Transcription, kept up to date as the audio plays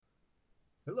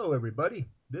Hello, everybody.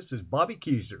 This is Bobby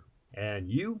Keyser, and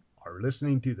you are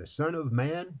listening to the Son of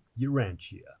Man,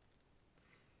 Urantia.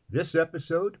 This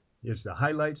episode is the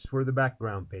highlights for the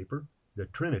background paper, the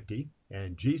Trinity,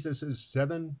 and Jesus'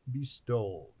 seven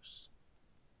bestowals.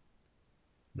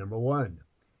 Number one,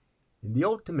 in the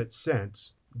ultimate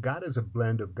sense, God is a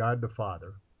blend of God the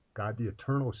Father, God the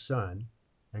Eternal Son,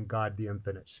 and God the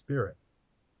Infinite Spirit.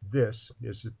 This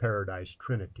is the Paradise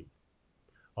Trinity.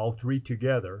 All three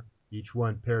together, each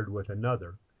one paired with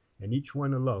another, and each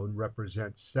one alone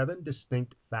represents seven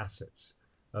distinct facets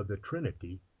of the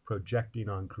Trinity projecting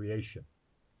on creation.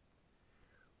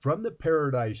 From the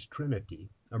Paradise Trinity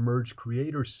emerge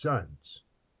creator sons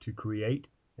to create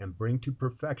and bring to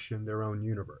perfection their own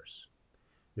universe.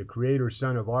 The creator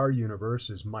son of our universe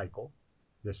is Michael,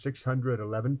 the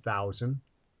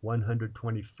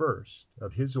 611,121st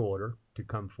of his order to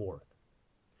come forth.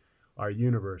 Our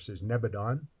universe is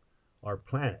Nebadon, our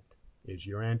planet is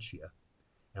Urantia,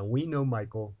 and we know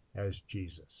Michael as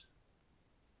Jesus.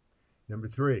 Number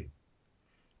three,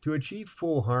 to achieve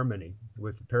full harmony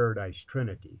with the Paradise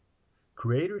Trinity,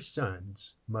 Creator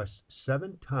sons must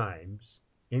 7 times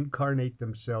incarnate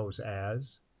themselves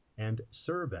as and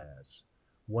serve as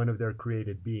one of their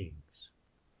created beings.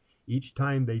 Each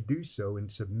time they do so in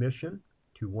submission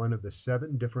to one of the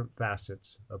seven different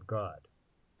facets of God.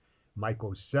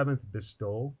 Michael's seventh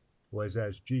bestowal was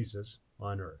as Jesus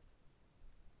on earth.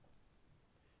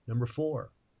 Number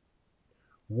four,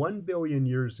 1 billion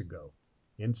years ago,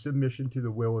 in submission to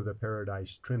the will of the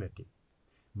Paradise Trinity,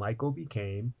 Michael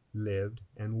became, lived,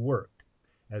 and worked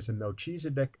as a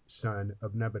Melchizedek son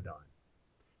of Nebadon.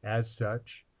 As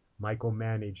such, Michael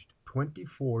managed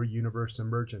 24 universe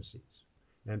emergencies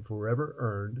and forever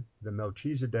earned the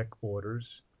Melchizedek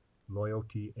order's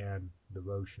loyalty and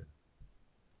devotion.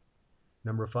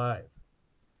 Number five,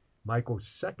 Michael's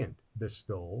second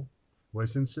bestowal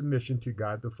was in submission to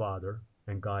God the Father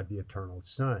and God the Eternal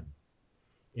Son.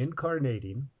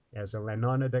 Incarnating as a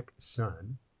Lanonadic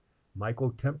son,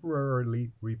 Michael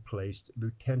temporarily replaced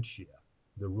Lutentia,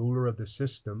 the ruler of the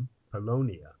system,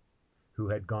 Polonia, who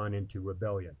had gone into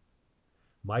rebellion.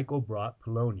 Michael brought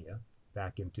Polonia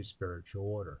back into spiritual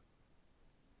order.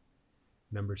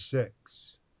 Number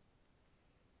six,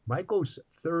 Michael's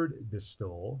third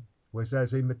bestowal was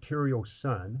as a material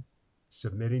son,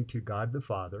 submitting to God the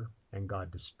Father and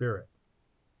God the Spirit.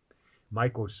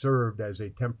 Michael served as a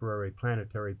temporary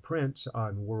planetary prince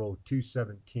on World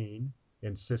 217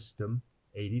 in System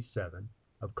 87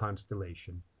 of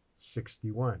Constellation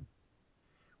 61,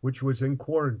 which was in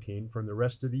quarantine from the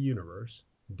rest of the universe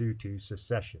due to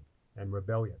secession and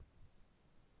rebellion.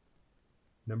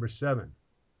 Number seven,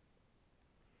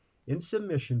 in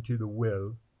submission to the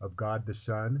will of God the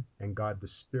Son and God the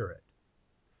Spirit,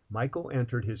 Michael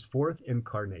entered his fourth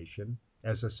incarnation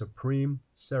as a supreme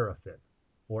seraphim,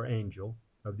 or angel,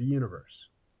 of the universe.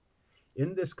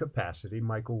 In this capacity,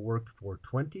 Michael worked for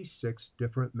 26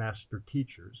 different master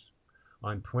teachers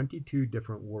on 22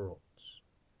 different worlds.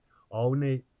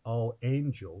 All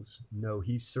angels know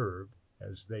he served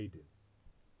as they do.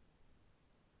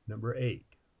 Number eight,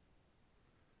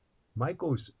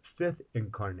 Michael's fifth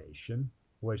incarnation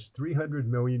was 300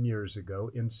 million years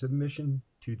ago in submission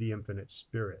to the Infinite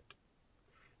Spirit.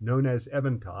 Known as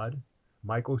Eventod,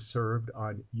 Michael served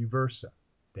on Uversa,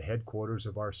 the headquarters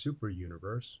of our super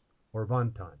universe, or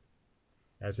Vontan,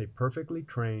 as a perfectly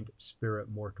trained spirit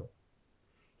mortal.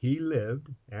 He lived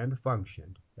and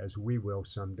functioned as we will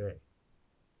someday.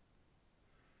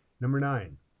 Number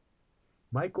nine,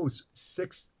 Michael's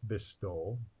sixth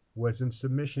bestowal was in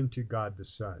submission to God the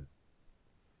Son.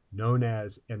 Known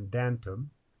as Endantum,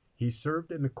 he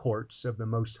served in the courts of the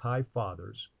Most High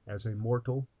Fathers as a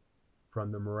mortal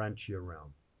from the Morantia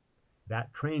realm,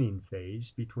 that training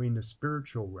phase between the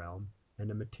spiritual realm and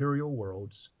the material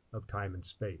worlds of time and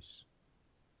space.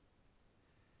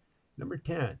 Number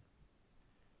 10,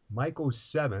 Michael's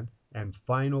seventh and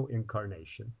final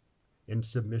incarnation in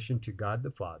submission to God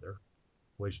the Father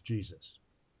was Jesus.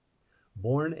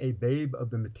 Born a babe of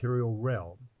the material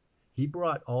realm, he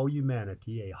brought all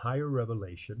humanity a higher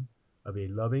revelation of a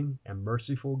loving and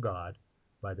merciful God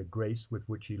by the grace with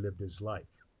which he lived his life.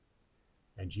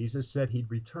 And Jesus said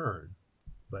he'd return,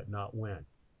 but not when.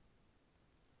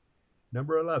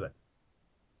 Number 11,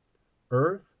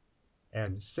 Earth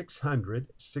and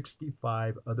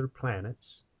 665 other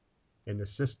planets in the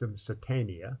system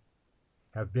Satania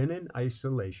have been in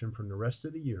isolation from the rest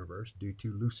of the universe due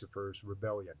to Lucifer's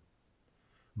rebellion.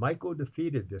 Michael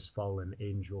defeated this fallen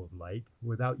angel of light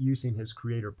without using his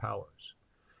creator powers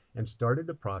and started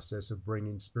the process of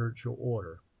bringing spiritual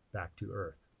order back to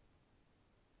Earth.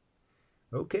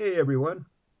 Okay, everyone,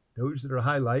 Those are the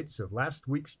highlights of last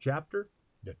week's chapter,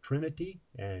 the Trinity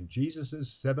and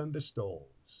Jesus' 7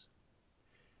 bestowals.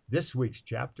 This week's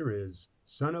chapter is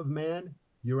Son of Man,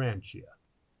 Urantia,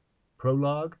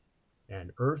 Prologue,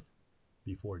 and Earth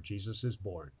before Jesus is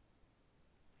born.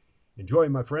 Enjoy,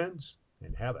 my friends,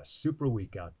 and have a super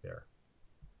week out there.